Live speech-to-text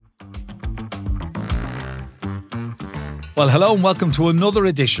Well, hello and welcome to another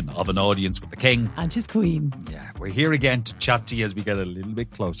edition of An Audience with the King. And his queen. Yeah, we're here again to chat to you as we get a little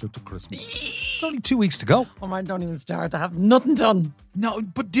bit closer to Christmas. It's only 2 weeks to go. Oh, man, don't even start. I have nothing done. No,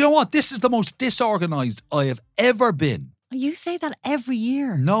 but do you know what? This is the most disorganised I have ever been. You say that every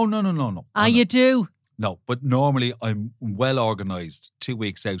year. No. You do? No, but normally I'm well organised 2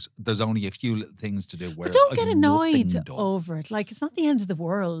 weeks out. There's only a few little things to do. But don't get annoyed over it. Like, it's not the end of the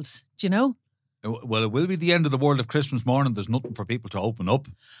world. Do you know? Well, it will be the end of the world if Christmas morning there's nothing for people to open up.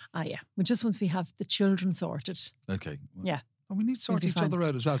 Yeah. Well, just once we have the children sorted. Okay. Well, yeah. And we need to sort each other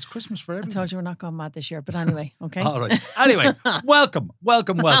out as well. It's Christmas for everyone. I told you we're not going mad this year, but anyway, okay. All right. Anyway, welcome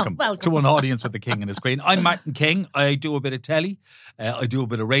to An Audience with the King and his Queen. I'm Martin King. I do a bit of telly, I do a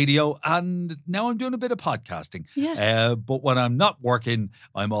bit of radio, and now I'm doing a bit of podcasting. Yes. But when I'm not working,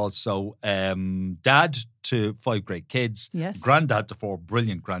 I'm also dad to 5 great kids, yes, granddad to 4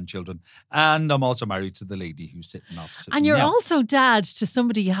 brilliant grandchildren, and I'm also married to the lady who's sitting opposite. And you're now. also dad to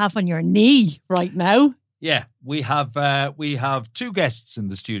somebody you have on your knee right now. Yeah, we have 2 guests in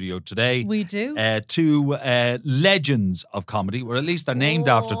the studio today. We do. 2 legends of comedy, or at least they're named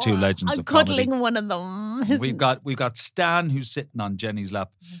after 2 legends of comedy. I'm cuddling one of them. We've got Stan, who's sitting on Jenny's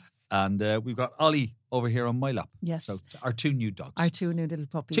lap, and we've got Ollie over here on my lap. Yes. So our 2 new dogs. Our 2 new little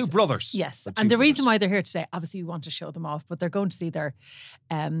puppies. 2 brothers. Yes. And the reason why they're here today, obviously we want to show them off, but they're going to see our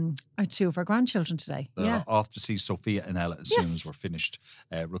 2 of our grandchildren today. They're off to see Sophia and Ella as soon as we're finished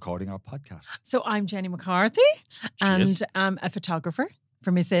recording our podcast. So I'm Jenny McCarthy, and I'm a photographer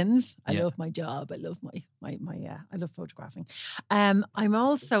for Miss Inns. I love my job. I love my I love photographing. I'm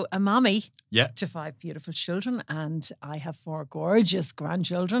also a mommy to 5 beautiful children, and I have 4 gorgeous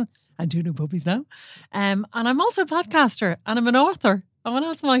grandchildren and 2 new puppies now. And I'm also a podcaster, and I'm an author. And what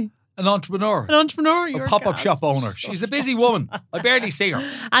else am I? An entrepreneur. A pop-up shop owner. She's a busy woman. I barely see her.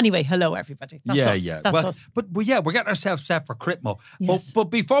 Anyway, hello everybody. That's us. That's us. But we're getting ourselves set for Critmo. Yes. But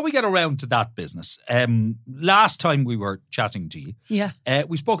before we get around to that business, last time we were chatting to you,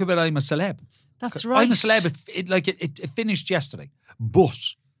 we spoke about I'm a Celeb. That's right. I'm a Celeb. It finished yesterday, but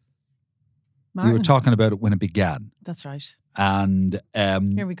Martin. we were talking about it when it began. That's right. And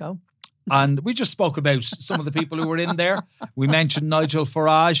here we go. And we just spoke about some of the people who were in there. We mentioned Nigel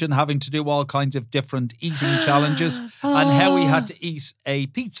Farage and having to do all kinds of different eating challenges and how he had to eat a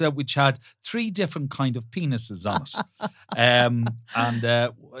pizza which had 3 different kind of penises on it.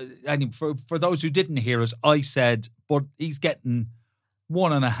 And for those who didn't hear it, I said, but he's getting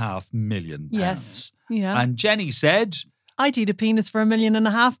 £1.5 million. Yes. Yeah. And Jenny said, I'd eat a penis for $1.5 million,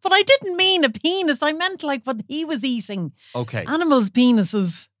 but I didn't mean a penis. I meant like what he was eating. Okay. Animals'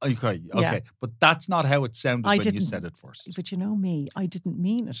 penises. Okay. Yeah. But that's not how it sounded when you said it first. But you know me, I didn't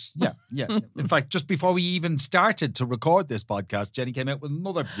mean it. Yeah. In fact, just before we even started to record this podcast, Jenny came out with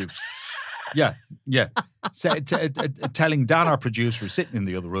another abuse. Yeah. Telling Dan, our producer, who's sitting in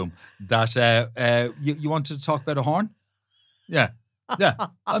the other room, that you wanted to talk about a horn? Yeah,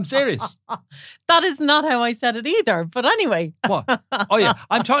 I'm serious. That is not how I said it either. But anyway. What? Oh, yeah.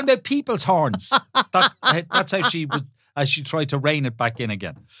 I'm talking about people's horns. That's how she would, as she tried to rein it back in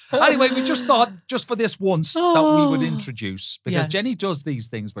again. Anyway, we just thought, just for this once, that we would introduce, because Jenny does these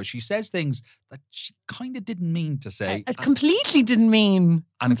things where she says things that she kind of didn't mean to say. It completely didn't mean.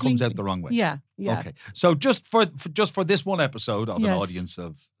 And it comes out the wrong way. Yeah. Okay. So just for this one episode of An Audience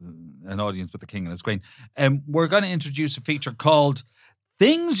with the King and his Queen, we're going to introduce a feature called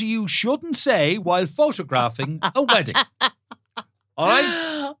Things You Shouldn't Say While Photographing a Wedding. All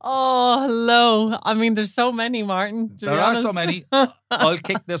right? Oh, hello. I mean, there's so many, Martin. There are so many. I'll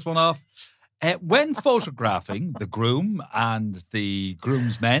kick this one off. When photographing the groom and the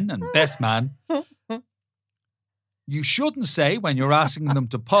groomsmen and best man, you shouldn't say when you're asking them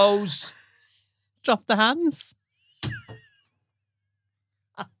to pose, drop the hands.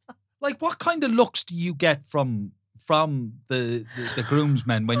 Like, what kind of looks do you get from the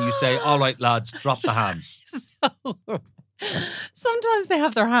groomsmen when you say, all right, lads, drop the hands? Sometimes they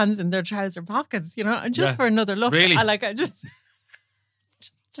have their hands in their trouser pockets, and just for another look. Really? I just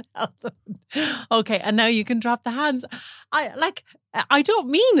tell them. Okay, and now you can drop the hands. I don't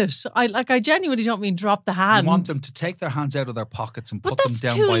mean it. I genuinely don't mean drop the hands. You want them to take their hands out of their pockets and put them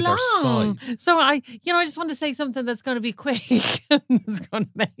down by their side. So I just want to say something that's going to be quick and it's going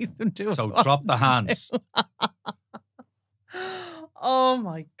to make them do it. So drop the hands. Oh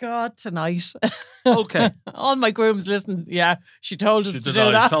my God, tonight. Okay. All my grooms listen. Yeah, she told us to do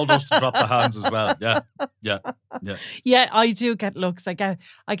that. She told us to drop the hands as well. Yeah. Yeah, I do get looks. I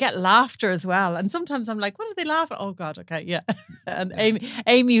get laughter as well. And sometimes I'm like, what are they laughing? Oh God, okay, yeah. And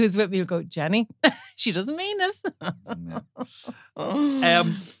Amy, who's with me, will go, Jenny, she doesn't mean it.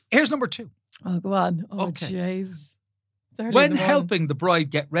 Here's number 2. Oh, go on. Oh, Okay. jeez. When helping the bride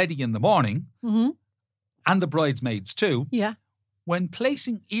get ready in the morning, and the bridesmaids too, when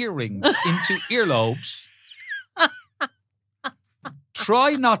placing earrings into earlobes,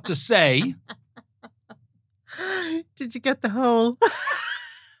 try not to say... Did you get the hole?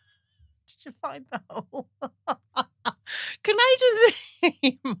 Did you find the hole? Can I just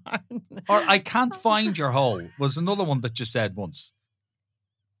say, Martin? Or I can't find your hole was another one that you said once.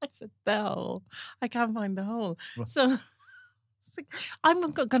 I said the hole. I can't find the hole. So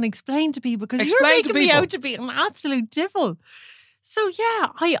I'm going to explain to people because you're making me out to be an absolute devil. So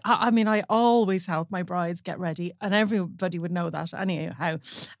yeah, I mean, I always help my brides get ready, and everybody would know that anyhow.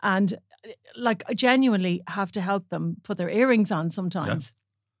 And like, I genuinely have to help them put their earrings on sometimes.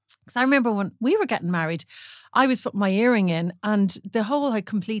 Because I remember when we were getting married, I was putting my earring in, and the hole had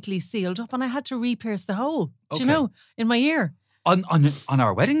completely sealed up, and I had to re-pierce the hole. Do you know, in my ear? On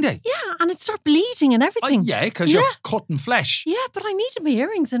our wedding day? Yeah, and it started bleeding and everything. Yeah, because you're cutting flesh. Yeah, but I needed my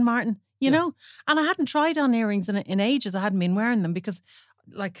earrings in, Martin, you know. And I hadn't tried on earrings in ages. I hadn't been wearing them because,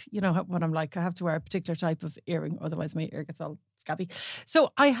 like, you know what I'm like. I have to wear a particular type of earring, otherwise my ear gets all scabby.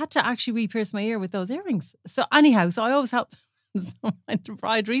 So I had to actually re-pierce my ear with those earrings. So anyhow, I always help my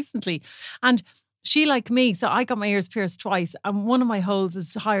bride recently. And she, like me, so I got my ears pierced twice, and one of my holes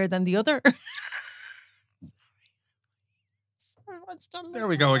is higher than the other. There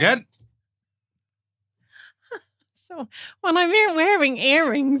we go again. So when I'm wearing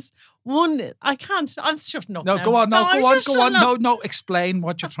earrings, I can't. I'm shutting up. No, now. go on. Go on. No, explain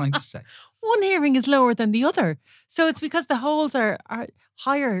what you're trying to say. One earring is lower than the other, so it's because the holes are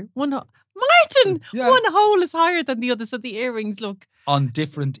higher. Martin, one hole is higher than the other, so the earrings look on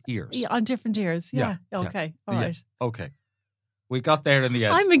different ears. Yeah, on different ears. Yeah. Okay. All right. Okay. We got there in the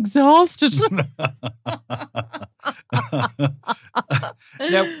end. I'm exhausted.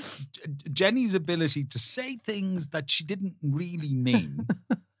 Now, Jenny's ability to say things that she didn't really mean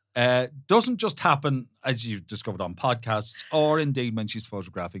doesn't just happen, as you've discovered, on podcasts or indeed when she's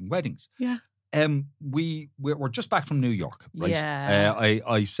photographing weddings. Yeah. We're just back from New York, right? Yeah.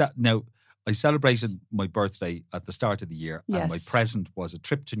 I celebrated my birthday at the start of the year, and my present was a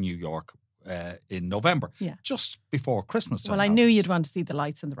trip to New York in November, just before Christmas time. Well, I knew you'd want to see the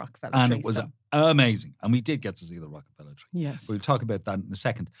lights in the Rockefeller and tree. And it was amazing. And we did get to see the Rockefeller tree. Yes. We'll talk about that in a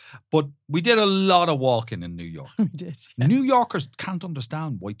second. But we did a lot of walking in New York. We did. Yeah. New Yorkers can't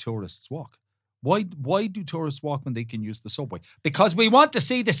understand why tourists walk. Why do tourists walk when they can use the subway? Because we want to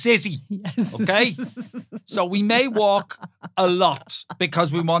see the city. Yes. Okay? So we may walk a lot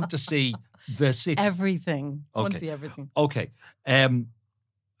because we want to see the city. Everything. Okay. Want to see everything. Okay.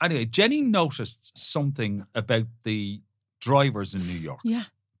 Anyway, Jenny noticed something about the drivers in New York. Yeah.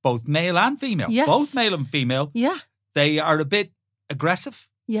 Both male and female. Yes. Both male and female. Yeah. They are a bit aggressive.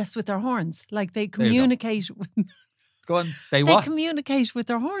 Yes, with their horns. Like they communicate. Go on. They communicate with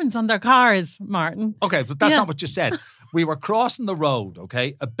their horns on their cars, Martin. Okay, but that's not what you said. We were crossing the road,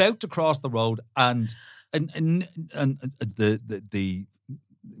 okay? About to cross the road, and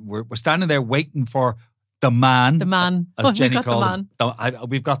we're standing there waiting for the man. The man. As Jenny called him.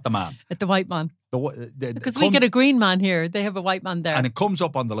 We've got the man. The white man. Because we get a green man here. They have a white man there. And it comes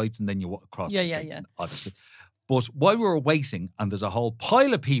up on the lights and then you cross the street. Yeah. Obviously. But while we were waiting and there's a whole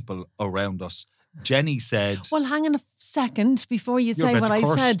pile of people around us, Jenny said... Well, hang on a second before you say what I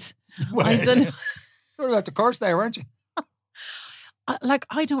said. I said... You're about to curse there, aren't you?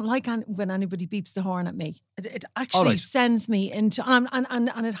 I don't like when anybody beeps the horn at me. It actually sends me into...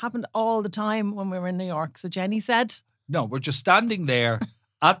 And it happened all the time when we were in New York. So Jenny said... No, we're just standing there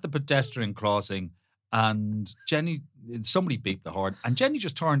at the pedestrian crossing and somebody beeped the horn and Jenny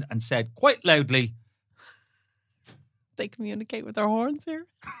just turned and said quite loudly... They communicate with their horns here.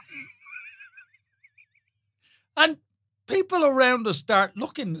 And people around us start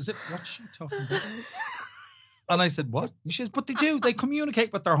looking. What's she talking about? And I said, what? And she says, but they do. They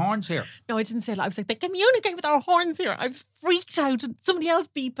communicate with their horns here. No, I didn't say that. I was like, they communicate with our horns here. I was freaked out and somebody else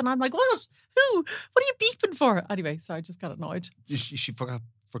beeped and I'm like, what? Who? What are you beeping for? Anyway, so I just got annoyed. She forgot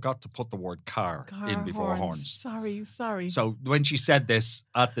to put the word car in before horns. Sorry. So when she said this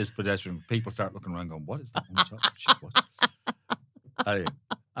at this pedestrian, people start looking around going, what is that woman talking?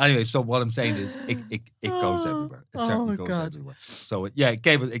 Anyway, so what I'm saying is it goes everywhere. It certainly goes everywhere. So it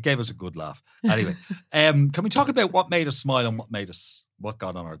gave us a good laugh. Anyway, can we talk about what made us smile and what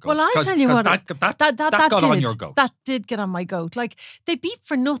got on our goat? Well, I'll tell you what. That got on your goat. That did get on my goat. Like, they beep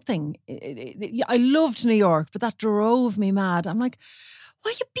for nothing. I loved New York, but that drove me mad. I'm like,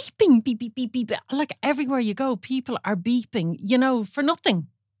 why are you beeping? Beep, beep, beep, beep. Like, everywhere you go, people are beeping, for nothing.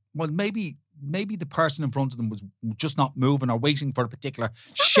 Well, maybe the person in front of them was just not moving or waiting for a particular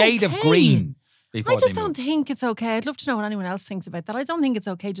shade of green. before I just don't think it's okay. I'd love to know what anyone else thinks about that. I don't think it's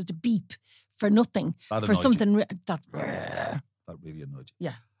okay just to beep for nothing, for something that really annoyed you.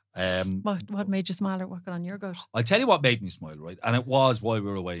 Yeah. What made you smile or what got on your goat? I'll tell you what made me smile, right? And it was while we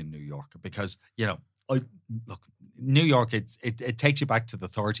were away in New York, because, New York, it takes you back to the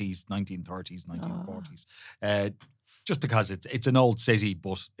 30s, 1930s, 1940s. Just because it's an old city,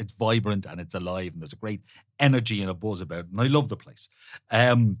 but it's vibrant and it's alive and there's a great energy and a buzz about it. And I love the place.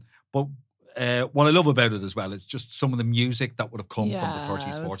 But what I love about it as well is just some of the music that would have come from the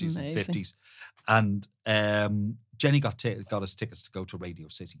 30s, 40s and 50s. And Jenny got us tickets to go to Radio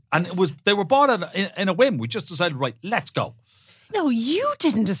City. And they were bought in a whim. We just decided, right, let's go. No, you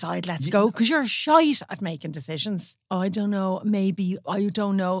didn't decide let's go because you're shite at making decisions. I don't know. Maybe. I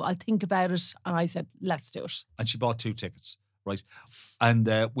don't know. I'll think about it. And I said, let's do it. And she bought 2 tickets, right?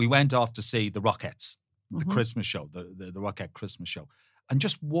 And we went off to see the Rockettes, the Christmas show, the Rockette Christmas show. And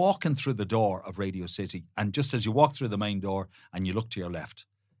just walking through the door of Radio City, and just as you walk through the main door and you look to your left,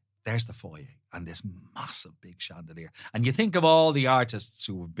 there's the foyer and this massive big chandelier. And you think of all the artists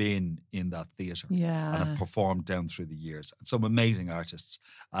who have been in that theatre and have performed down through the years. And some amazing artists.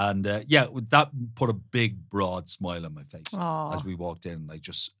 And that put a big, broad smile on my face as we walked in. I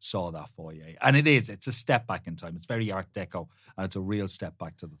just saw that foyer. And it's a step back in time. It's very Art Deco. And it's a real step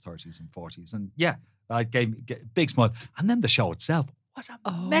back to the 30s and 40s. And that gave me a big smile. And then the show itself was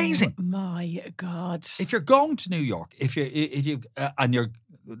amazing. Oh my God. If you're going to New York, if you and you're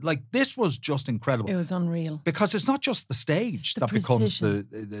like, this was just incredible. It was unreal. Because it's not just the stage that becomes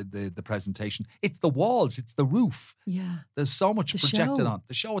the presentation. It's the walls, it's the roof. Yeah. There's so much projected on.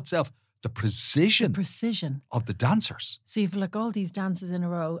 The show itself, the precision of the dancers. So you've like all these dances in a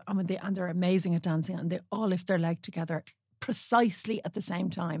row, and they're amazing at dancing, and they all lift their leg together precisely at the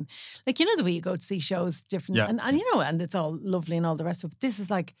same time. Like, you know, the way you go to see shows different, and you know, and it's all lovely and all the rest of it. But this is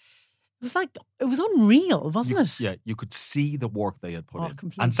like, it was unreal, wasn't it? Yeah, you could see the work they had put in.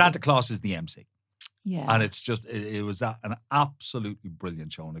 Completely. And Santa Claus is the MC. Yeah. And it's just, it was an absolutely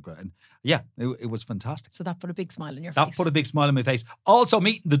brilliant show. And it was fantastic. So that put a big smile on your face. That put a big smile on my face. Also,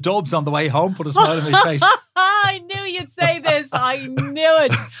 meeting the Dubs on the way home put a smile on my face. I knew you'd say this. I knew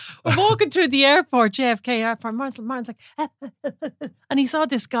it. We're walking through the airport, JFK airport. Martin's like, and he saw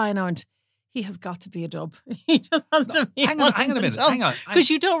this guy and I went, he has got to be a Dub. He just has to be. Hang on a minute. Hang on. Because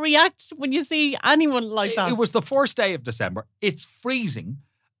you don't react when you see anyone like that. It was the first day of December. It's freezing.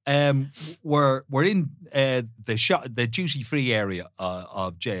 We're in the duty-free area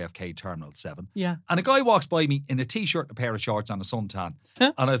of JFK Terminal 7. Yeah. And a guy walks by me in a T-shirt and a pair of shorts and a suntan.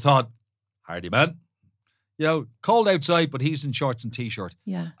 And I thought, hardy man. You know, cold outside, but he's in shorts and T-shirt.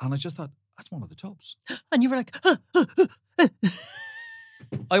 Yeah. And I just thought, that's one of the Dubs. And you were like,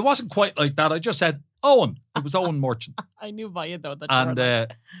 I wasn't quite like that. I just said, Owen. It was Owen Merchant. I knew by it though. And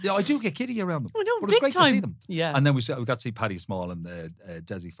I do get giddy around them. Oh, no, but it was great to see them. Yeah. And then we got to see Paddy Small and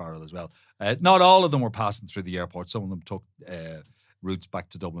Desi Farrell as well. Not all of them were passing through the airport. Some of them took routes back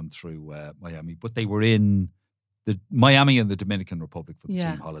to Dublin through Miami. But they were in the Miami and the Dominican Republic for the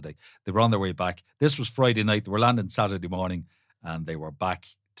team holiday. They were on their way back. This was Friday night. They were landing Saturday morning and they were back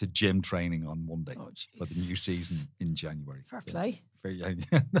to gym training on Monday for the new season in January. Fair play. You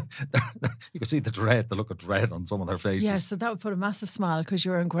can see the look of dread on some of their faces. Yeah, so that would put a massive smile because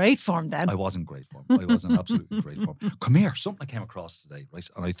you were in great form then. I was in great form. I was in absolutely great form. Come here, something I came across today, right?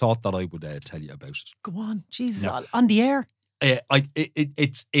 And I thought that I would tell you about it. Go on, Jesus, on the air.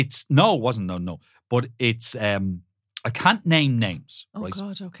 It's no, it wasn't no, but it's I can't name names, right? Oh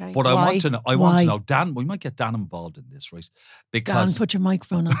God, okay. But I want to know. I want to know. Dan, we might get Dan involved in this, right? Because Dan, put your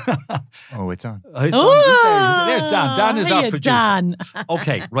microphone on. It's on. There's Dan. Dan is our producer. Dan.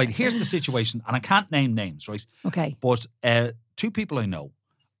 Okay, right. Here's the situation, and I can't name names, right? Okay. But 2 people I know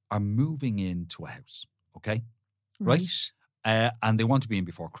are moving into a house. Okay, right? And they want to be in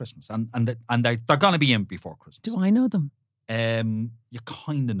before Christmas, and they're going to be in before Christmas. Do I know them? You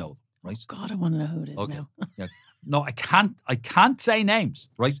kind of know them, right? Oh God, I want to know who it is now. Yeah. No, I can't say names,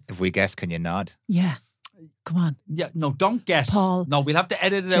 right? If we guess, can you nod? Yeah. Come on. Yeah, no, don't guess. Paul. No, we'll have to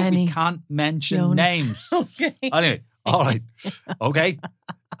edit it Jenny, out. We can't mention Fiona. names. Okay. Anyway, all right. Okay.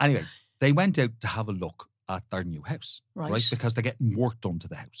 Anyway, they went out to have a look at their new house, right? Because they're getting work done to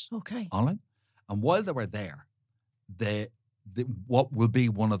the house. Okay. All right. And while they were there, what will be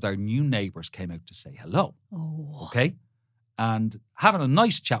one of their new neighbours came out to say hello. Oh. Okay. And having a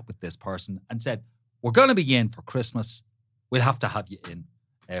nice chat with this person and said, we're going to be in for Christmas. We'll have to have you in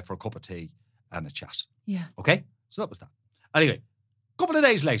for a cup of tea and a chat. Yeah. Okay? So that was that. Anyway, a couple of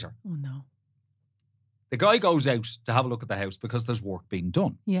days later. Oh, no. The guy goes out to have a look at the house because there's work being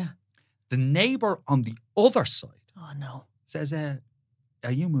done. Yeah. The neighbour on the other side oh, no. says,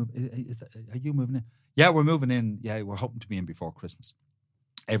 are you moving in? Yeah, we're moving in. Yeah, we're hoping to be in before Christmas.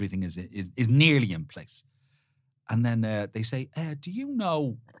 Everything is nearly in place. And then they say, do you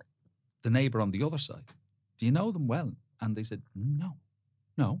know the neighbour on the other side? Do you know them well? And they said, no.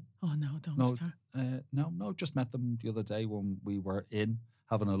 Oh, no, don't start. No, just met them the other day when we were in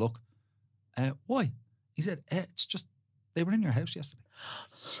having a look. Why? He said, it's just, they were in your house yesterday.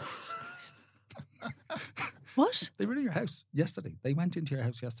 What? They were in your house yesterday. They went into your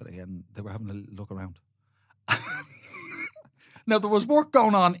house yesterday and they were having a look around. Now, there was work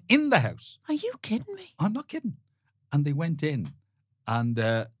going on in the house. Are you kidding me? I'm not kidding. And they went in and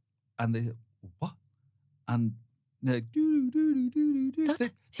they said, what? And they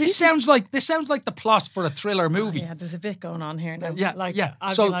this sounds like the plot for a thriller movie. Yeah, there's a bit going on here now. Yeah.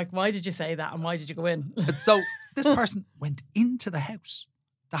 I'd be like, why did you say that and why did you go in? So this person went into the house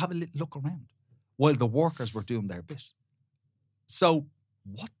to have a little look around while the workers were doing their bit. So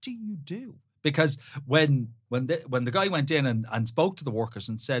what do you do? Because when the guy went in and spoke to the workers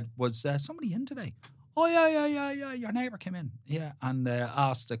and said, was somebody in today? Oh, yeah. Your neighbour came in. Yeah. And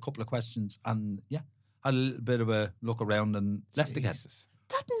asked a couple of questions and, yeah, had a little bit of a look around and left again.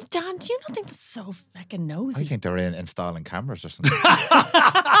 Dan, do you not think that's so fucking nosy? I think they're installing cameras or something.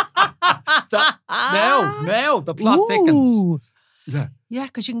 Now the plot thickens. Yeah. Yeah,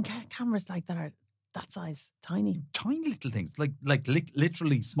 because you can get cameras like that are that size, tiny little things, like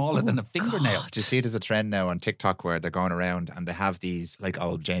literally smaller than a fingernail. Do you see there's a trend now on TikTok where they're going around and they have these, like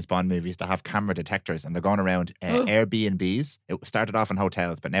old James Bond movies, they have camera detectors and they're going around Airbnbs. It started off in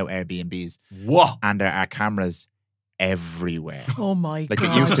hotels, but now Airbnbs. What? And there are cameras everywhere. Oh my God. Like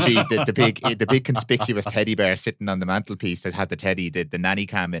it used to be the big conspicuous teddy bear sitting on the mantelpiece that had the nanny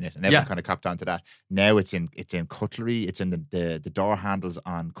cam in it, and everyone kind of copped onto that. Now it's in cutlery, it's in the door handles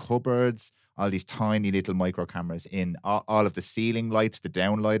on cupboards, all these tiny little micro cameras in all of the ceiling lights, the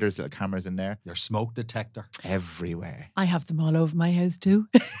downlighters, little cameras in there. Your smoke detector. Everywhere. I have them all over my house too.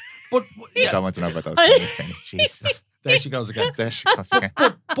 But I don't want to know about those things. Jesus. There she goes again.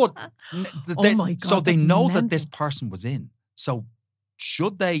 But oh my God, so they know mental. that this person was in. So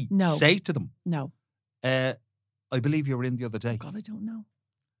should they say to them, no, I believe you were in the other day? God, I don't know.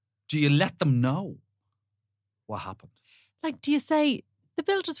 Do you let them know what happened? Like, do you say, the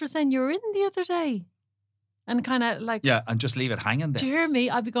builders were saying you were in the other day? And kind of like... Yeah, and just leave it hanging there. Do you hear me?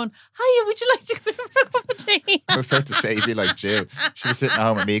 I'd be going, hiya, would you like to go in for a cup of tea? I was about to say, you'd be like Jill. She was sitting at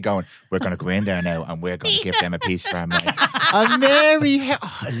home with me going, we're going to go in there now and we're going to give them a piece for them. Like, oh, Mary,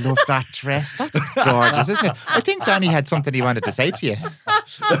 I love that dress. That's gorgeous, isn't it? I think Danny had something he wanted to say to you.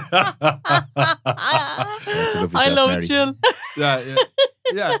 I love Jill. Yeah.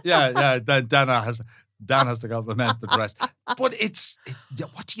 Dan has to compliment the dress. But what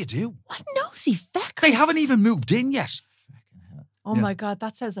do you do? What nosy feckers. They haven't even moved in yet. Oh my God,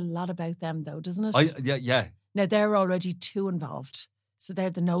 that says a lot about them though, doesn't it? Yeah. Now they're already too involved. So they're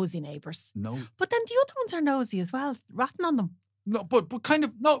the nosy neighbours. No. But then the other ones are nosy as well, ratting on them. No, but kind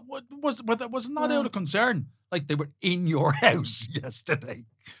of, no, was not out of concern. Like they were in your house yesterday.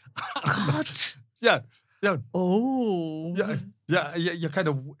 God. Yeah. Oh. Yeah. You kind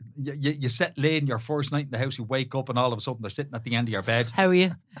of you settle in your first night in the house. You wake up and all of a sudden they're sitting at the end of your bed. How are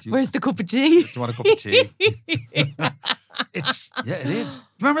you? Where's the cup of tea? Do you want a cup of tea? It is.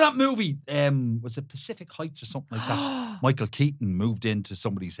 Remember that movie? Was it Pacific Heights or something like that? Michael Keaton moved into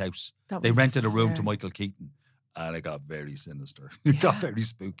somebody's house. They rented a room to Michael Keaton, and it got very sinister. It got very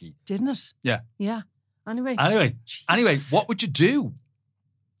spooky, didn't it? Yeah. Anyway, what would you do?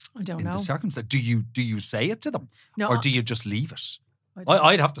 I don't know. In the circumstance, do you say it to them, or do you just leave it?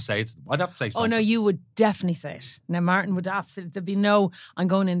 I'd have to say it to them. I'd have to say something. Oh no, you would definitely say it. Now Martin would absolutely. There'd be no. I'm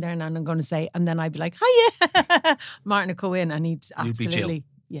going in there and I'm going to say, and then I'd be like, hiya. Martin would go in and he'd absolutely.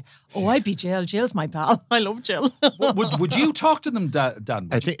 Yeah. Oh, I'd be Jill. Jill's my pal. I love Jill. Would you talk to them, Dan?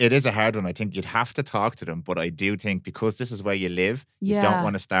 I think it is a hard one. I think you'd have to talk to them, but I do think because this is where you live, you don't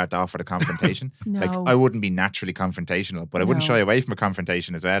want to start off with a confrontation. No. Like I wouldn't be naturally confrontational, but I wouldn't shy away from a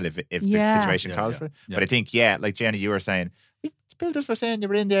confrontation as well if the situation calls for it. Yeah. But I think, like Jenny, you were saying, builders were saying you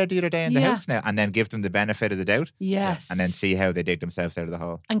were in there the other day in the house now, and then give them the benefit of the doubt. Yes. And then see how they dig themselves out of the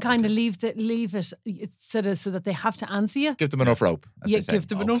hole. And kind of leave it so that they have to answer you. Give them enough rope. Give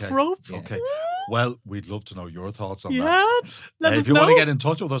them enough rope. Yeah. Okay. Well, we'd love to know your thoughts on that. Let us if you want to get in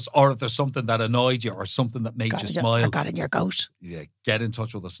touch with us, or if there's something that annoyed you or something that made you smile. Or got in your goat. Yeah, get in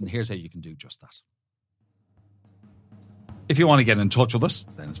touch with us, and here's how you can do just that. If you want to get in touch with us,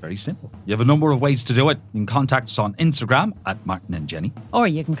 then it's very simple. You have a number of ways to do it. You can contact us on Instagram at Martin and Jenny. Or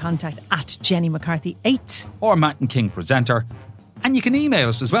you can contact at Jenny McCarthy 8. Or Martin King Presenter. And you can email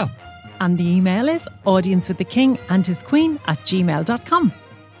us as well. And the email is audience with the king and his queen @gmail.com.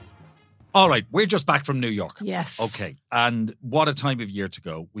 All right, we're just back from New York. Yes. Okay, and what a time of year to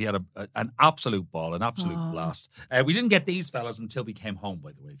go. We had an absolute ball, an absolute blast. We didn't get these fellas until we came home,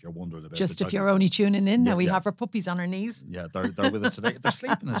 by the way, if you're wondering about just if you're only tuning in, now we have our puppies on our knees. Yeah, they're with us today. They're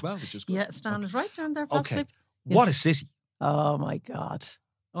sleeping as well, which is good. Yeah, standing right down there fast asleep. What a city. Oh, my God.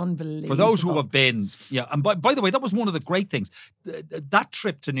 Unbelievable. For those who have been, and by the way, that was one of the great things. That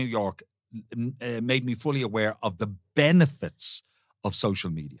trip to New York made me fully aware of the benefits of social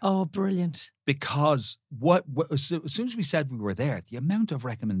media. Oh, brilliant. Because as soon as we said we were there, the amount of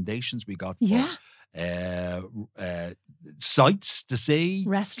recommendations we got for sites to see.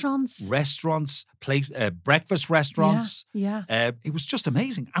 Restaurants, breakfast restaurants. Yeah. It was just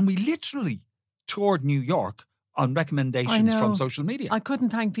amazing. And we literally toured New York on recommendations from social media. I couldn't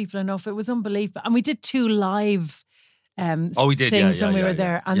thank people enough. It was unbelievable. And we did 2 live we did, things when we were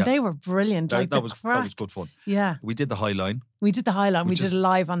there. And they were brilliant. That was good fun. Yeah. We did the High Line. We did the High Line. We did a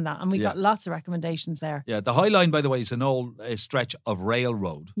live on that. And we got lots of recommendations there. Yeah, the High Line, by the way, is an old stretch of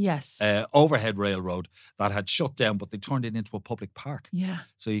railroad. Yes. Overhead railroad that had shut down, but they turned it into a public park. Yeah.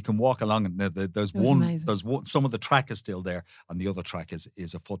 So you can walk along, and there's one. Some of the track is still there, and the other track is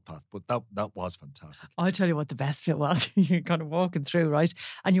a footpath. But that was fantastic. I'll tell you what the best bit was. You're kind of walking through, right?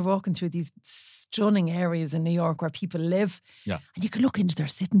 And you're walking through these stunning areas in New York where people live. Yeah. And you can look into their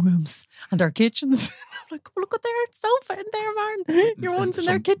sitting rooms and their kitchens. I'm like, oh, look at their sofa in there, man. Your one's in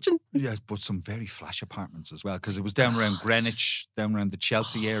their kitchen. Yes, but some very flash apartments as well, because it was down around Greenwich, down around the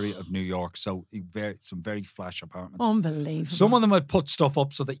Chelsea area of New York. So some very flash apartments. Unbelievable. Some of them had put stuff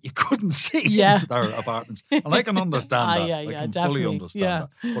up so that you couldn't see into their apartments. And I can understand that. I can fully understand that.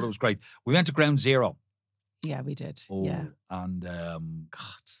 But it was great. We went to Ground Zero. Yeah, we did. And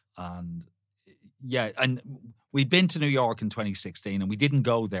and we'd been to New York in 2016 and we didn't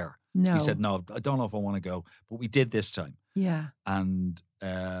go there. No. We said, no, I don't know if I want to go, but we did this time. Yeah. And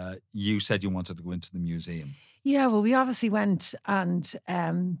you said you wanted to go into the museum. Yeah, well, we obviously went and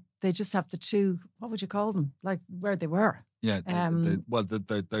they just have the 2, what would you call them? Like where they were. Yeah,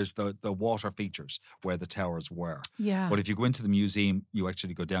 there's the water features where the towers were. Yeah. But if you go into the museum, you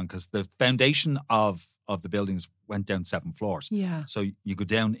actually go down because the foundation of the buildings went down 7 floors. Yeah. So you go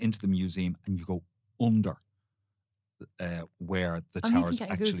down into the museum and you go under where the towers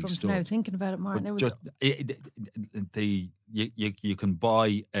actually stood. Now thinking about it, Martin, it was you can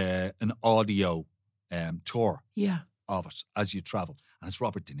buy an audio tour of it as you travel, and it's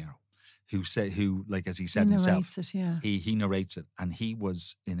Robert De Niro. Who, like as he said himself, he narrates it, and he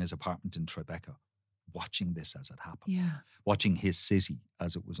was in his apartment in Tribeca, watching this as it happened, watching his city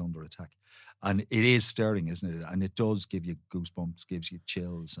as it was under attack, and it is stirring, isn't it? And it does give you goosebumps, gives you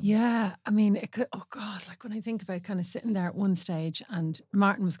chills. I mean, it could. Oh God, like when I think about kind of sitting there at one stage, and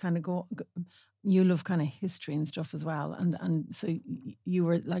Martin was kind of you love kind of history and stuff as well, and so you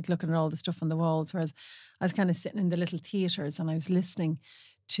were like looking at all the stuff on the walls, whereas I was kind of sitting in the little theatres and I was listening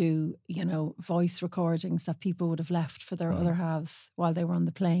to, voice recordings that people would have left for their other halves while they were on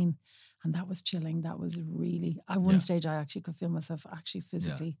the plane. And that was chilling. That was really, at one stage I actually could feel myself actually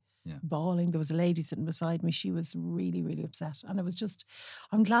physically bawling. There was a lady sitting beside me. She was really, really upset. And it was just,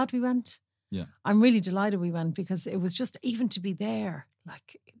 I'm glad we went. Yeah. I'm really delighted we went because it was just, even to be there,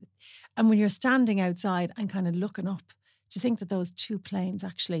 like, and when you're standing outside and kind of looking up, to think that those 2 planes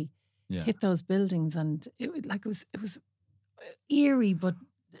actually hit those buildings, and it was eerie, but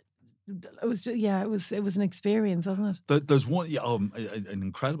it was an experience, wasn't it? There's one an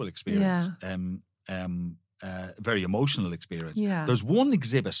incredible experience, very emotional experience. Yeah. There's one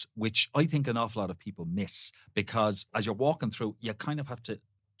exhibit which I think an awful lot of people miss, because as you're walking through, you kind of have to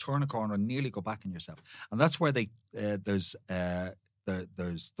turn a corner and nearly go back on yourself, and that's where there's the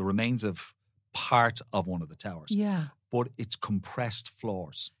remains of part of one of the towers. Yeah. But it's compressed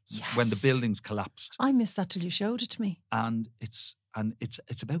floors when the buildings collapsed. I missed that till you showed it to me. And it's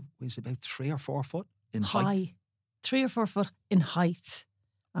about 3 or 4 foot in height. 3 or 4 foot in height.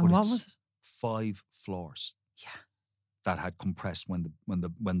 And but what was it? 5 floors. Yeah. That had compressed when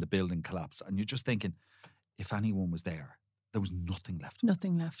the building collapsed, and you're just thinking, if anyone was there was nothing left.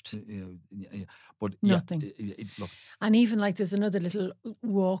 Nothing left. But nothing. Look. And even like there's another little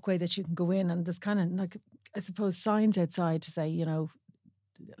walkway that you can go in, and there's kind of like, I suppose, signs outside to say,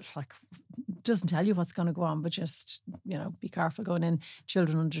 like, doesn't tell you what's going to go on, but just, be careful going in.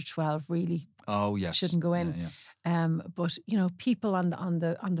 Children under 12 really shouldn't go in. But people on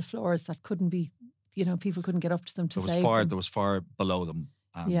the floors that couldn't be, people couldn't get up to them to save them. There was fire below them,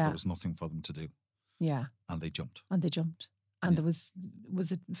 and there was nothing for them to do. Yeah. And they jumped. And there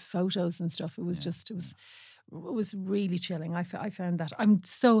was it photos and stuff. It was just, it was really chilling. I found that. I'm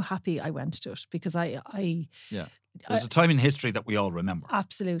so happy I went to it, because I There's a time in history that we all remember.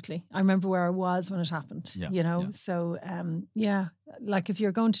 Absolutely. I remember where I was when it happened, So, like if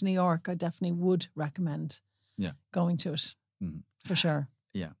you're going to New York, I definitely would recommend going to it for sure.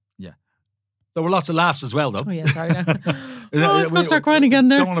 Yeah. There were lots of laughs as well, though. Oh, yeah, sorry. I was going to start crying again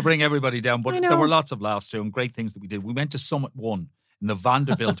there. Don't want to bring everybody down, but there were lots of laughs too and great things that we did. We went to Summit 1 in the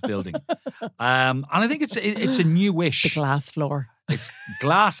Vanderbilt building. And I think it's a new-ish. The glass floor. It's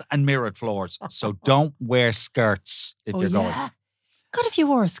glass and mirrored floors. So don't wear skirts if you're going. God, if you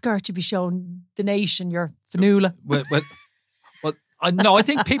wore a skirt, you'd be showing the nation your fanula. Well, no, I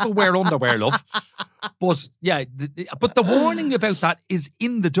think people wear underwear, love. But but the warning about that is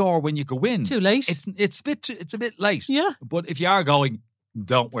in the door when you go in. Too late. It's a bit late. Yeah. But if you are going,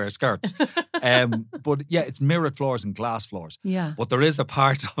 don't wear skirts. But it's mirrored floors and glass floors. Yeah. But there is a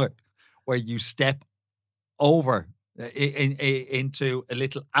part of it where you step over into a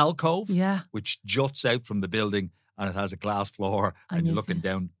little alcove, which juts out from the building, and it has a glass floor, and you're looking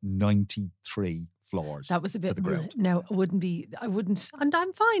down 93 floors. That was a bit to the ground. No, I wouldn't, and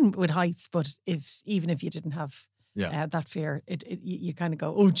I'm fine with heights, but even if you didn't have that fear, you kind of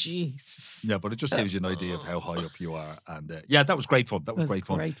go, oh jeez. Yeah, but it just gives you an idea of how high up you are, and that was great fun. That was great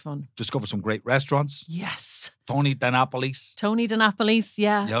fun. Great fun. Discover some great restaurants. Yes. Tony D'Anapolis.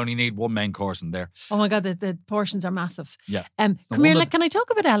 Yeah. You only need one main course in there. Oh my God, the portions are massive. Yeah. Come here, can I talk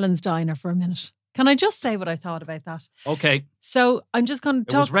about Ellen's Diner for a minute? Can I just say what I thought about that? Okay. So I'm just going to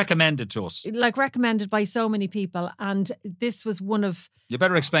talk. It was recommended to us. Like recommended by so many people. And this was one of... You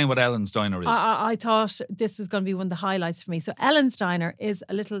better explain what Ellen's Diner is. I thought this was going to be one of the highlights for me. So Ellen's Diner is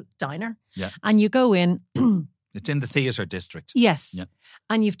a little diner. Yeah. And you go in... It's in the theatre district. Yes. Yeah.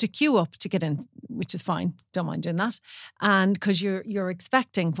 And you have to queue up to get in, which is fine. Don't mind doing that. And because you're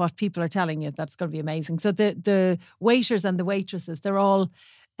expecting what people are telling you, that's going to be amazing. So the waiters and the waitresses, they're all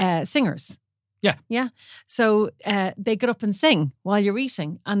singers. Yeah. Yeah. So they get up and sing while you're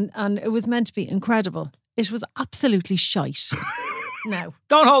eating. And it was meant to be incredible. It was absolutely shite. No.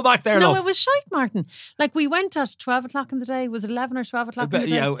 Don't hold back there, love. No, it was shite, Martin. Like we went at 12 o'clock in the day. Was it 11 or 12 o'clock in the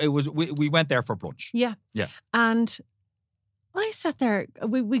day? Yeah, it was. We went there for brunch. Yeah. Yeah. And I sat there.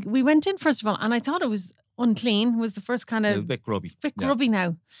 We went in first of all, and I thought it was unclean. Was the first kind of a bit grubby. Grubby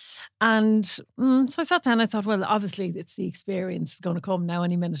now. And so I sat down. I thought, well, obviously it's the experience going to come now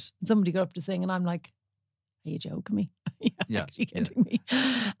any minute. And somebody got up to sing, and I'm like, are you joking me? Yeah. Are you kidding me?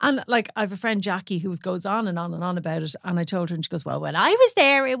 And like I have a friend, Jackie, who goes on and on and on about it. And I told her, and she goes, well, when I was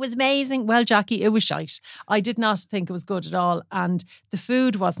there, it was amazing. Well, Jackie, it was shite. I did not think it was good at all. And the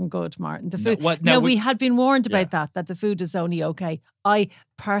food wasn't good, Martin. The food. We had been warned about that the food is only okay. I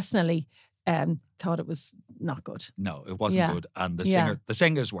personally thought it was not good. No, it wasn't good. And the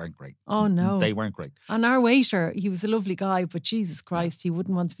singers weren't great. Oh no. They weren't great. And our waiter, he was a lovely guy, but Jesus Christ, he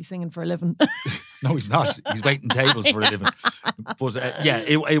wouldn't want to be singing for a living. No, he's not. He's waiting tables for a living. But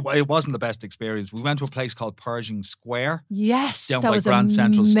it wasn't the best experience. We went to a place called Pershing Square. Yes, down that by was Grand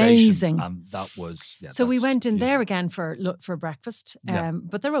Central amazing. Station. And that was... Yeah, so we went in there again for breakfast,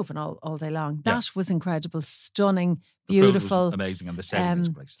 but they're open all day long. That was incredible, stunning, beautiful. The food was amazing, and the setting was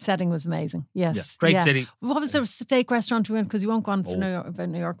great. Setting was amazing, yes. Yeah. Great city. What was the steak restaurant we went? Because you won't go on for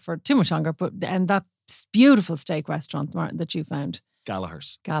New York for too much longer, and that beautiful steak restaurant, Martin, that you found.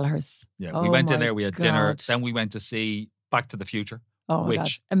 Gallagher's. Yeah, we went in there, we had dinner, then we went to see Back to the Future. Oh my God,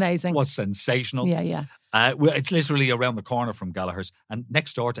 amazing. Was sensational. Yeah. It's literally around the corner from Gallagher's and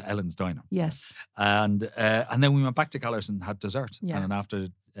next door to Ellen's Diner. Yes. And then we went back to Gallagher's and had dessert and an after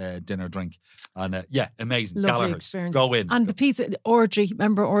dinner drink. And amazing. Lovely Gallagher's. Experience. Go in. And the pizza, Audrey,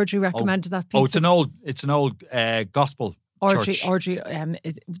 remember Audrey recommended that pizza? Oh, it's an old gospel church. Audrey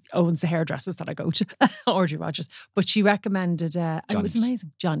owns the hairdressers that I go to, Audrey Rogers. But she recommended, and it was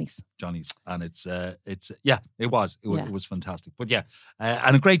amazing. Johnny's, and it was fantastic. But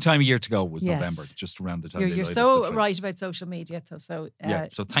and a great time of year to go was November, just around the time. You're so right about social media, though. So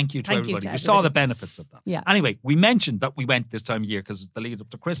so thank you to everybody. We saw the benefits of that. Yeah. Anyway, we mentioned that we went this time of year because it's the lead up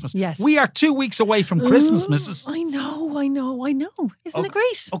to Christmas. Yes. We are 2 weeks away from Christmas, Mrs. I know. Isn't it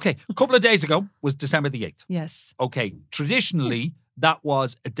great? Okay, a couple of days ago was December the 8th. Yes. Okay, traditionally, that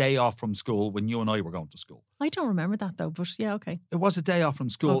was a day off from school when you and I were going to school. I don't remember that though, but okay. It was a day off from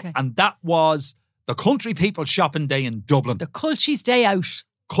school, and that was the country people shopping day in Dublin. The Culchies Day Out.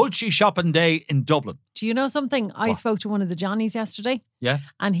 Culchi shopping day in Dublin. Do you know something? I spoke to one of the Johnnies yesterday. Yeah.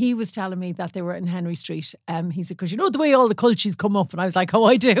 And he was telling me that they were in Henry Street. He said, because you know the way all the cultures come up. And I was like, oh,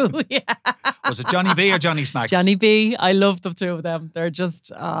 I do. Yeah. Was it Johnny B or Johnny Smacks? Johnny B. I love the two of them. They're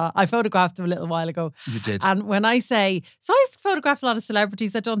just, I photographed them a little while ago. You did. And when I say, so I've photographed a lot of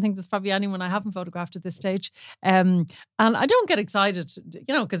celebrities. I don't think there's probably anyone I haven't photographed at this stage. And I don't get excited,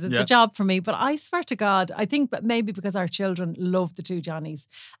 you know, because it's a job for me. But I swear to God, I think maybe because our children love the two Johnnies.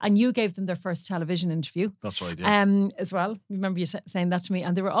 And you gave them their first television interview. That's right, yeah. As well. Remember you saying that to me.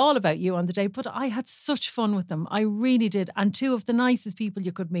 And they were all about you on the day. But I had such fun with them. I really did. And two of the nicest people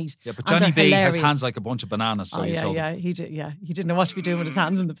you could meet. Yeah, but Johnny B has hands like a bunch of bananas. So he did. Yeah, he didn't know what to be doing with his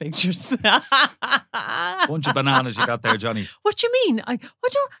hands in the pictures. Bunch of bananas you got there, Johnny. What do you mean? Do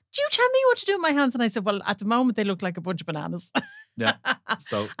you tell me what to do with my hands? And I said, well, at the moment they look like a bunch of bananas. Yeah.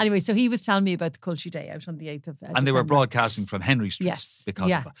 So anyway, so he was telling me about the Culture Day out on the 8th of December. And they were broadcasting from Henry Street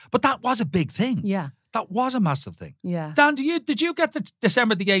because of that. But that was a big thing. Yeah. That was a massive thing. Yeah. Dan, did you get the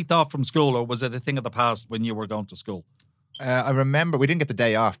December the 8th off from school, or was it a thing of the past when you were going to school? I remember we didn't get the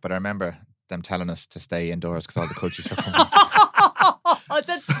day off, but I remember them telling us to stay indoors because all the cultures were coming. Oh,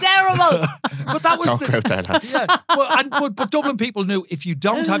 that's terrible. But that was Don't go out there, lads. Yeah. But Dublin people knew if you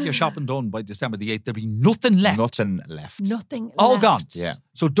don't have your shopping done by December the 8th, there'd be nothing left. Nothing all left. gone. Yeah.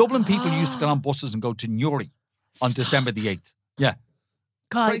 So Dublin people used to get on buses and go to Newry on December the 8th. Yeah.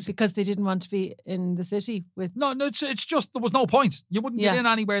 God, because they didn't want to be in the city with... No, it's just there was no point. You wouldn't get in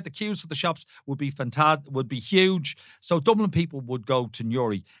anywhere. The queues for the shops would be fantastic, would be huge. So Dublin people would go to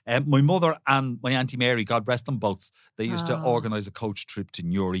Newry. My mother and my Auntie Mary, God rest them both, they used to organise a coach trip to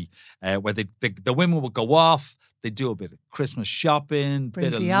Newry where the women would go off, they'd do a bit of Christmas shopping, bring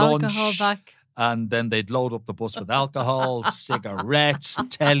bit the of lunch. alcohol back. And then they'd load up the bus with alcohol, cigarettes,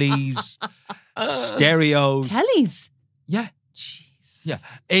 tellies, stereos. Tellies? Yeah. Jeez. Yeah,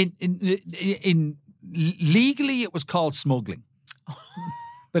 in legally it was called smuggling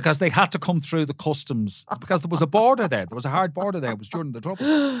because they had to come through the customs because there was a border there. There was a hard border there. It was during the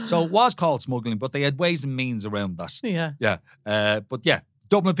Troubles, so it was called smuggling. But they had ways and means around that. Yeah. But yeah,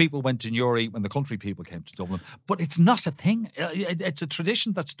 Dublin people went to Newry when the country people came to Dublin. But it's not a thing. It's a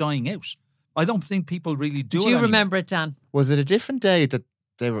tradition that's dying out. I don't think people really do it. Do you anymore. remember it, Dan? Was it a different day that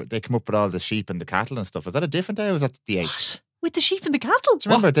they come up with all the sheep and the cattle and stuff? Was that a different day or was that the 8th? What? With the sheep and the cattle? Do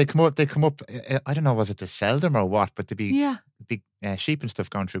you remember they come up, I don't know, was it to sell them or what, but to be big sheep and stuff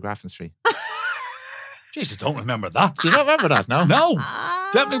going through Grafton Street. Jeez, I don't remember that. Do you not remember that, no? No,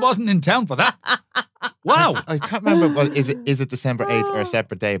 definitely wasn't in town for that. Wow. I can't remember, is it December 8th or a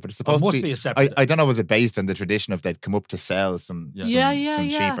separate day, but it's supposed to be a separate day. I don't know, was it based on the tradition of they'd come up to sell some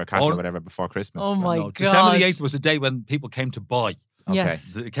sheep or cattle or whatever before Christmas? Oh my God. December the 8th was a day when people came to buy. Okay.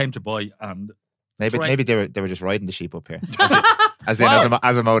 Yes. They came to buy and... Maybe they were just riding the sheep up here. As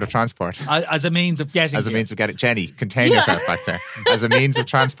a mode of transport. As a means of getting As a means of getting... Jenny, contain yourself back there. As a means of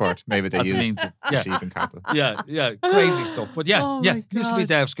transport, maybe they use sheep and cattle. Yeah, crazy stuff. But it used to be a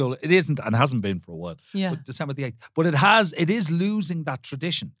day of school. It isn't and hasn't been for a while. Yeah. But December the 8th. But it is losing that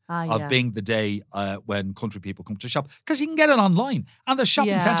tradition of being the day when country people come to shop. Because you can get it online. And there's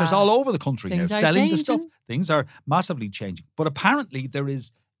shopping centres all over the country now selling the stuff. Things are massively changing. But apparently there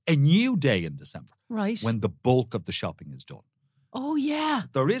is a new day in December. Right. When the bulk of the shopping is done. Oh, yeah.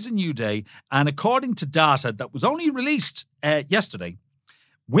 There is a new day. And according to data that was only released yesterday,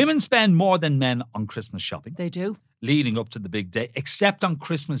 women spend more than men on Christmas shopping. They do. Leading up to the big day, except on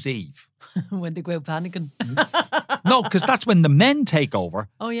Christmas Eve. When they go out panicking. No, because that's when the men take over.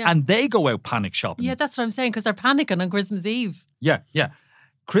 Oh, yeah. And they go out panic shopping. Yeah, that's what I'm saying, because they're panicking on Christmas Eve. Yeah.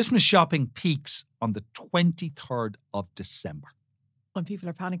 Christmas shopping peaks on the 23rd of December. When people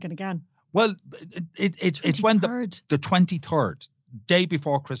are panicking again. Well, it's when the 23rd, day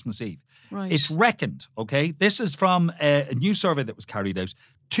before Christmas Eve. Right. It's reckoned, okay? This is from a new survey that was carried out.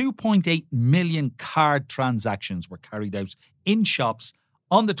 2.8 million card transactions were carried out in shops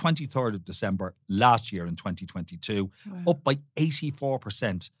on the 23rd of December last year in 2022, up by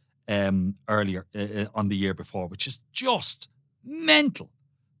 84% earlier on the year before, which is just mental.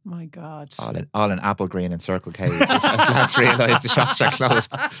 My God. All in Apple Green and Circle K. As lads realised the shops are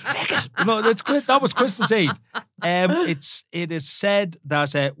closed. No, that was Christmas Eve. It is said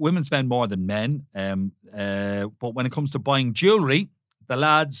that women spend more than men, but when it comes to buying jewellery, the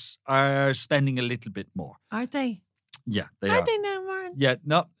lads are spending a little bit more. Are they? Yeah, they are. Are they now, Martin? Yeah,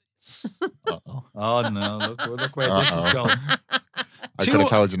 no. Uh-oh. Oh, no. Look where this is going. I could have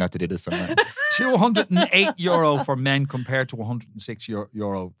told you not to do this one. €208 for men compared to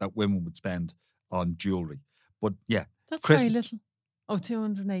 €106 that women would spend on jewellery. But yeah. That's very little. Oh,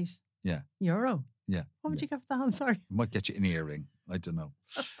 208 Yeah. euro. Yeah. What would you get for that? I'm sorry. I might get you an earring. I don't know.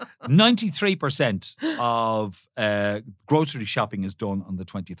 93% of grocery shopping is done on the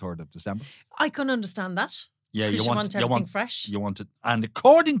 23rd of December. I can understand that. Yeah, you want everything fresh. You want it. And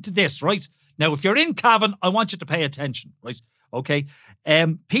according to this, right, now if you're in Cavan, I want you to pay attention, right? Okay.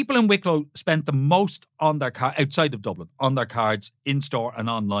 People in Wicklow spent the most on their car outside of Dublin on their cards in store and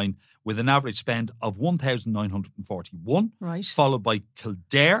online with an average spend of 1,941. Right. Followed by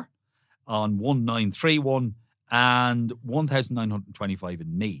Kildare on 1,931 and 1,925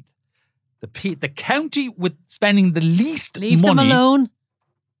 in Meath. The county with spending the least Leave money. them alone.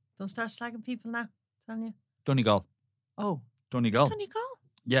 Don't start slagging people now. Telling you. Donegal. Oh. Donegal. Donegal?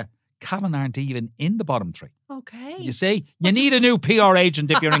 Yeah. Cavan aren't even in the bottom three. Okay. You see, you need a new PR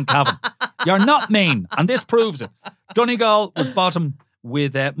agent if you're in Cavan. You're not Maine, and this proves it. Donegal was bottom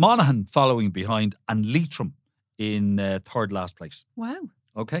with Monaghan following behind and Leitrim in third last place. Wow.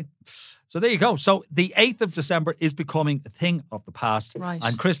 Okay. So there you go. So the 8th of December is becoming a thing of the past. Right.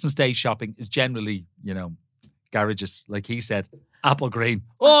 And Christmas Day shopping is generally, garages, like he said, apple green.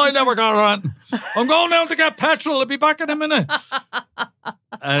 Oh, I never got around. I'm going down to get petrol. I'll be back in a minute.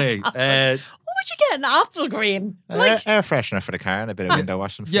 Anyway, what would you get? An apple green? Air freshener for the car and a bit of window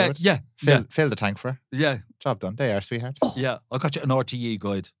washing fluid. Yeah. Fill the tank for her. Yeah. Job done. They are, sweetheart. Oh. Yeah. I got you an RTE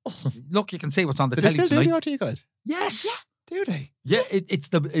guide. Look, you can see what's on the Do telly they still tonight. do the RTE guide? Yes. Do they? Yeah, it's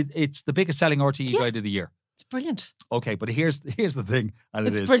the biggest selling RTE guide of the year. It's brilliant. Okay, but here's the thing, and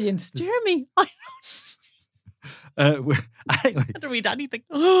It's brilliant. Do you hear me? Anyway, I don't read anything.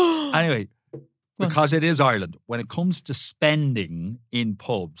 anyway, because it is Ireland, when it comes to spending in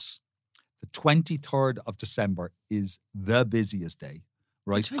pubs, the 23rd of December is the busiest day,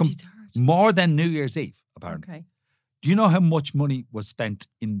 right? The 23rd. More than New Year's Eve, apparently. Okay. Do you know how much money was spent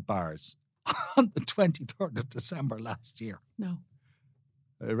in bars on the 23rd of December last year? No.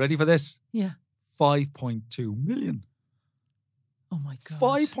 Ready for this? Yeah. 5.2 million. Oh my God.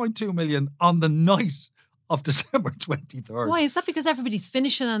 5.2 million on the night of December 23rd. Why? Is that because everybody's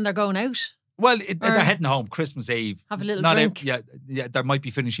finishing and they're going out? Well, they're heading home Christmas Eve. Have a little drink. Yeah, they might be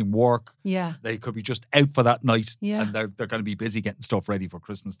finishing work. Yeah. They could be just out for that night. Yeah. And they're going to be busy getting stuff ready for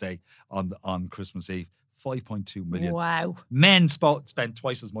Christmas Day on Christmas Eve. 5.2 million. Wow. Men spent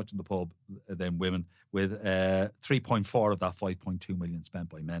twice as much in the pub than women, with 3.4 of that 5.2 million spent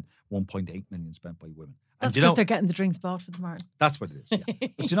by men, 1.8 million spent by women. That's because they're getting the drinks bought for the Martin. That's what it is, yeah.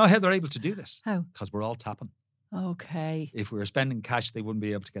 But do you know how they're able to do this? How? Because we're all tapping. Okay. If we were spending cash, they wouldn't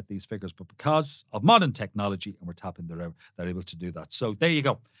be able to get these figures. But because of modern technology and we're tapping, they're able to do that. So there you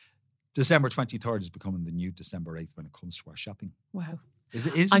go. December 23rd is becoming the new December 8th when it comes to our shopping. Wow.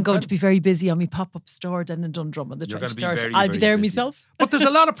 I'm going to be very busy on my pop-up store then in Dundrum on the 23rd. I'll be there busy. myself. But there's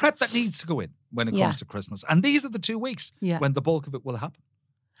a lot of prep that needs to go in when it comes to Christmas. And these are the 2 weeks when the bulk of it will happen.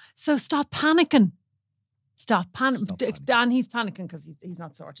 So stop panicking. Stop panicking. Dan, he's panicking because he's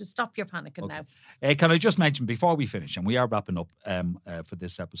not sorted. Stop your panicking now. Can I just mention, before we finish, and we are wrapping up for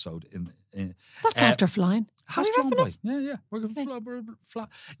this episode. That's after flying. Has flown by. Yeah. We're going to fly.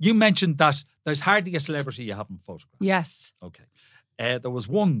 You mentioned that there's hardly a celebrity you haven't photographed. Yes. Okay. There was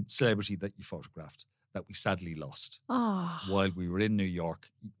one celebrity that you photographed that we sadly lost. While we were in New York.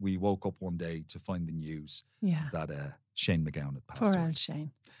 We woke up one day to find the news that Shane MacGowan had passed away. Poor old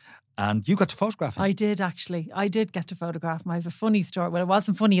Shane. And you got to photograph him. I did, actually. I did get to photograph him. I have a funny story. Well, it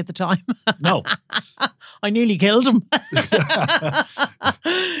wasn't funny at the time. No. I nearly killed him.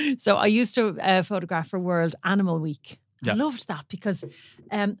 So I used to photograph for World Animal Week. I loved that because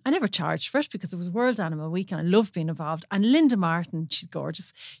I never charged for it because it was World Animal Week and I loved being involved. And Linda Martin, she's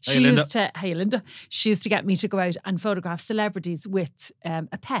gorgeous. She used to get me to go out and photograph celebrities with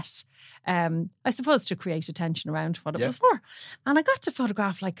a pet. I suppose to create attention around what it was for. And I got to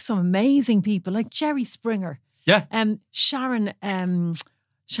photograph like some amazing people like Jerry Springer. Yeah. Sharon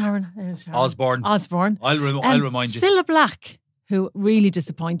Osbourne. I'll remind you. Cilla Black, who really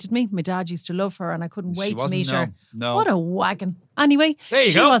disappointed me. My dad used to love her and I couldn't wait to meet her. No. What a wagon. Anyway, there you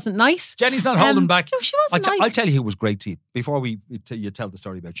she go. wasn't nice. Jenny's not holding back. No, she wasn't nice. I'll tell you who was great to you before you tell the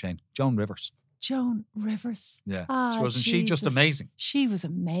story about Shane. Joan Rivers. Joan Rivers. Yeah. Wasn't she just amazing? She was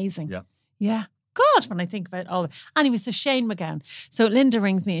amazing. Yeah. Yeah. God, when I think about all of it. Anyway, so Shane MacGowan. So Linda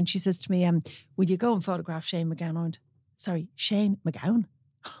rings me and she says to me, will you go and photograph Shane MacGowan? I went, sorry, Shane MacGowan?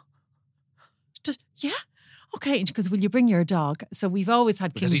 Yeah. Okay, and she goes, will you bring your dog? So we've always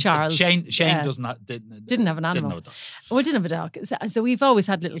had King Charles. Shane didn't have an animal. Didn't have a dog. We didn't have a dog. So we've always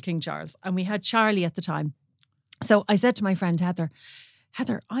had little King Charles. And we had Charlie at the time. So I said to my friend Heather,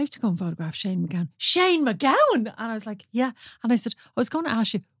 I have to go and photograph Shane MacGowan. Shane MacGowan? And I was like, yeah. And I said, I was going to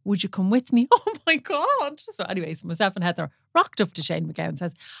ask you, would you come with me? Oh my God. So anyways, myself and Heather rocked up to Shane MacGowan.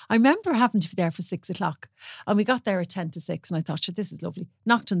 Says, I remember having to be there for 6 o'clock. And we got there at 10 to 6. And I thought, sure, this is lovely.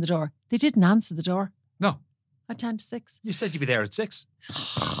 Knocked on the door. They didn't answer the door. No. At 10 to 6. You said you'd be there at 6.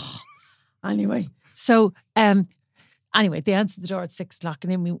 Anyway. So, anyway, they answered the door at 6 o'clock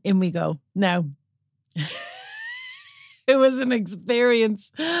and in we go. Now, it was an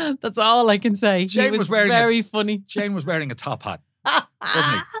experience. That's all I can say. Shane was wearing very funny. Shane was wearing a top hat,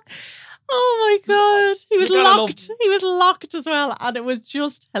 wasn't he? Oh my God. He was locked. He was locked as well. And it was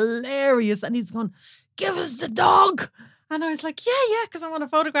just hilarious. And he's going, give us the dog. And I was like, yeah, because I want to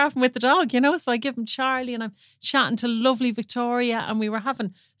photograph him with the dog, So I give him Charlie and I'm chatting to lovely Victoria and we were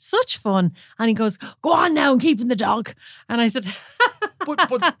having such fun. And he goes, go on now and keep the dog. And I said,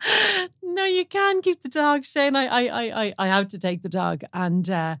 but no, you can't keep the dog, Shane. I have to take the dog. And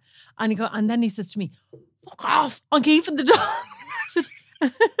then he says to me, fuck off, I'm keeping the dog. I said,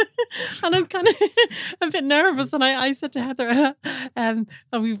 and I was kind of a bit nervous, and I said to Heather,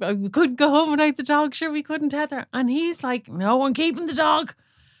 we couldn't go home without the dog. Sure, we couldn't, Heather. And he's like, no, I'm keeping the dog.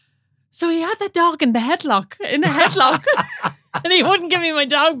 So he had the dog in the headlock, and he wouldn't give me my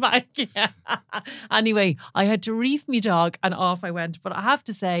dog back. Yeah. Anyway, I had to reef my dog, and off I went. But I have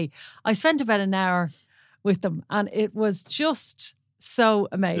to say, I spent about an hour with them, and it was just so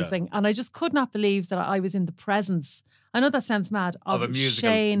amazing. Yeah. And I just could not believe that I was in the presence, I know that sounds mad, of a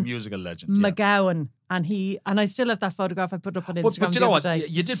Shane musical legend, MacGowan. And I still have that photograph I put up on Instagram. But you know what?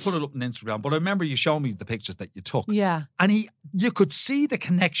 You did put it up on Instagram, but I remember you showed me the pictures that you took. Yeah. And you could see the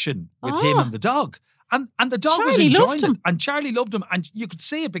connection with him and the dog. And the dog Charlie was enjoying him. it. And Charlie loved him. And you could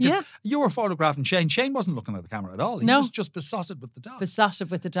see it because you were photographing Shane. Shane wasn't looking at the camera at all. He was just besotted with the dog.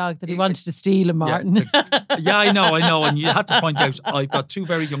 Besotted with the dog that he wanted to steal him, Martin. Yeah, I know. And you had to point out, I've got 2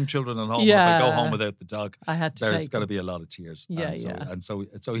 very young children at home. Yeah. If I go home without the dog, I had to there's got to be a lot of tears. Yeah, and so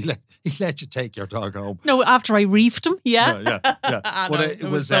he let you take your dog home. No, after I reefed him, yeah. But it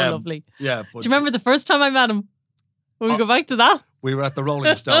was so lovely. Yeah. Do you remember the first time I met him? Will we go back to that? We were at the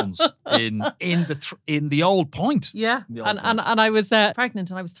Rolling Stones in the Old Point. Yeah, and I was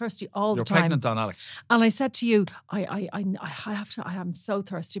pregnant and I was thirsty all the time. You're pregnant on Alex. And I said to you, I am so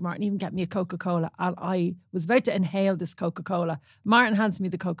thirsty, Martin. Even get me a Coca-Cola. And I was about to inhale this Coca-Cola. Martin hands me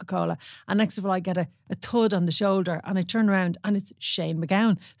the Coca-Cola, and next of all, I get a thud on the shoulder, and I turn around, and it's Shane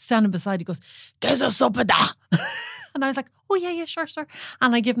MacGowan standing beside. He goes, "There's a sup of that." And I was like, oh, yeah, sure.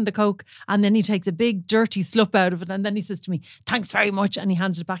 And I give him the Coke, and then he takes a big dirty slup out of it, and then he says to me, thanks very much, and he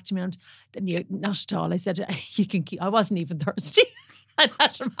handed it back to me, and then not at all. I said, you can keep, I wasn't even thirsty. I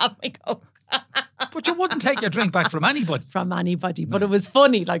let him have my Coke. But you wouldn't take your drink back from anybody. But it was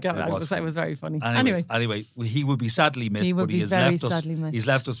funny. Like it was very funny. Anyway, he will be sadly missed. He will be very sadly missed. He's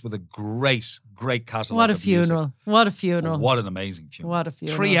left us with a great catalogue. What a funeral! Music. What a funeral! What an amazing funeral! What a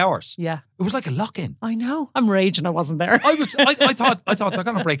funeral! 3 hours. Yeah, it was like a lock-in. I know. I'm raging. I wasn't there. I thought they're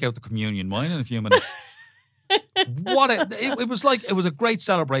going to break out the communion wine in a few minutes. It was a great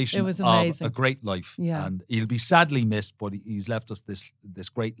celebration. It was amazing. Of a great life. Yeah. And he'll be sadly missed, but he's left us this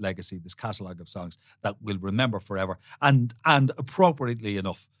great legacy, this catalogue of songs that we'll remember forever. And appropriately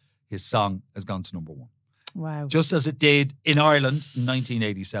enough, his song has gone to number 1. Wow. Just as it did in Ireland in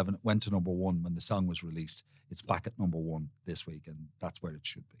 1987, it went to number 1 when the song was released. It's back at number 1 this week, and that's where it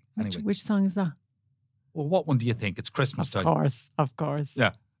should be. Anyway, which song is that? Well, what one do you think? It's Christmas time. Of course.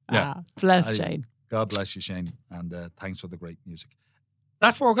 Yeah. Bless Shane. God bless you, Shane, and thanks for the great music.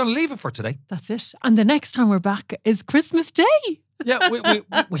 That's where we're going to leave it for today. That's it. And the next time we're back is Christmas Day. Yeah,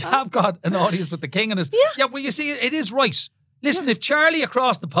 we have got an audience with the King and his... Yeah, well, you see, it is right. Listen, if Charlie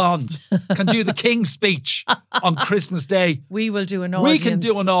across the pond can do the King's speech on Christmas Day... We will do an audience. We can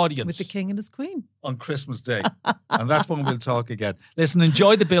do an audience. With the King and his Queen. On Christmas Day. And that's when we'll talk again. Listen,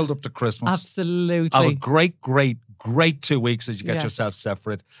 enjoy the build up to Christmas. Absolutely. Have a great 2 weeks as you get yourself set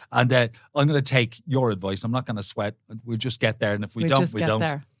for it. And I'm going to take your advice. I'm not going to sweat. We'll just get there. And if we don't, we don't.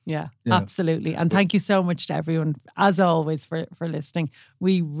 There. Yeah, absolutely. And thank you so much to everyone, as always, for listening.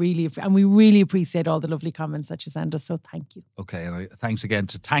 We really appreciate all the lovely comments that you send us. So thank you. Okay, and thanks again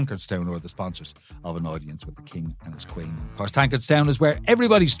to Tankerstown, who are the sponsors of an audience with the King and his Queen. Of course, Tankerstown is where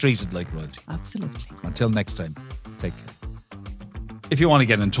everybody's treated like royalty. Absolutely. Until next time, take care. If you want to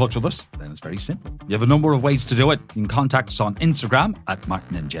get in touch with us, then it's very simple. You have a number of ways to do it. You can contact us on Instagram at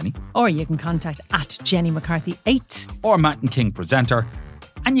Martin and Jenny. Or you can contact at Jenny McCarthy 8. Or Martin King Presenter.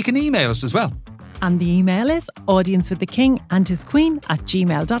 And you can email us as well. And the email is audience with the King and his Queen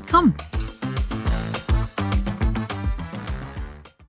 @gmail.com.